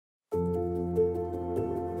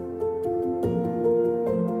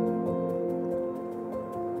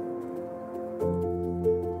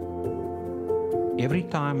Every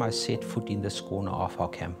time I set foot in this corner of our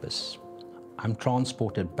campus, I'm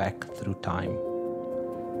transported back through time.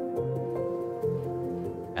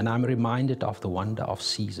 And I'm reminded of the wonder of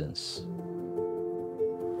seasons.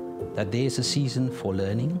 That there's a season for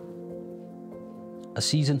learning, a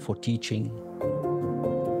season for teaching,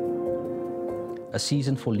 a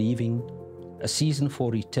season for leaving, a season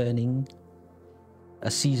for returning,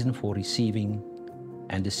 a season for receiving,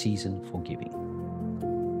 and a season for giving.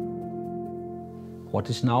 What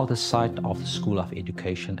is now the site of the School of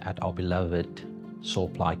Education at our beloved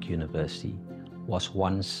Salt Lake University was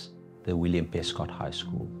once the William Prescott High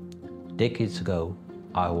School. Decades ago,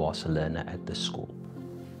 I was a learner at this school.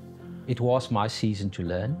 It was my season to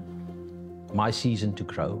learn, my season to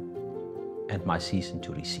grow, and my season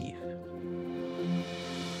to receive.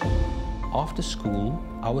 After school,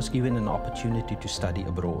 I was given an opportunity to study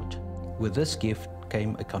abroad. With this gift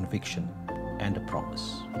came a conviction and a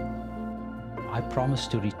promise. I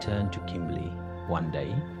promised to return to Kimberley one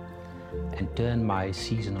day and turn my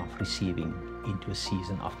season of receiving into a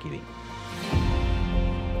season of giving.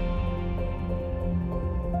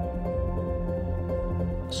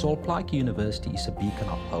 Salt Lake University is a beacon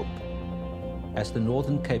of hope. As the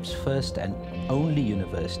Northern Cape's first and only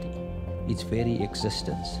university, its very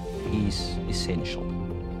existence is essential.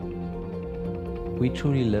 We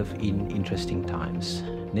truly live in interesting times.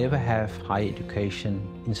 Never have higher education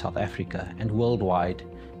in South Africa and worldwide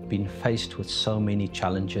been faced with so many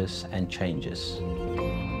challenges and changes.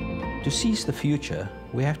 To seize the future,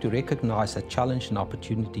 we have to recognize that challenge and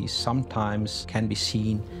opportunities sometimes can be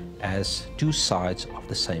seen as two sides of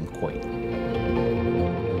the same coin.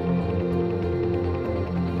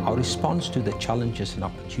 Our response to the challenges and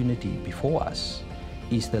opportunity before us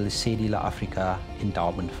is the Lesedi la Afrika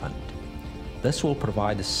Endowment Fund. This will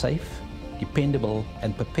provide a safe, dependable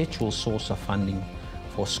and perpetual source of funding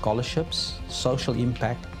for scholarships, social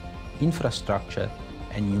impact, infrastructure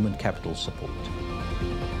and human capital support.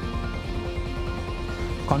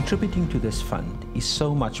 Contributing to this fund is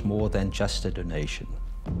so much more than just a donation.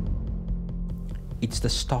 It's the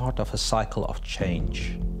start of a cycle of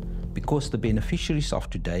change, because the beneficiaries of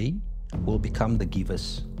today will become the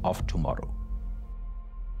givers of tomorrow.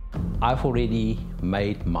 I've already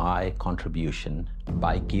made my contribution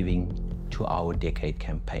by giving to our Decade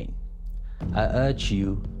campaign. I urge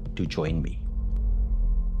you to join me.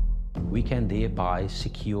 We can thereby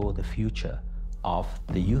secure the future of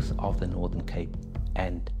the youth of the Northern Cape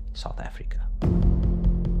and South Africa.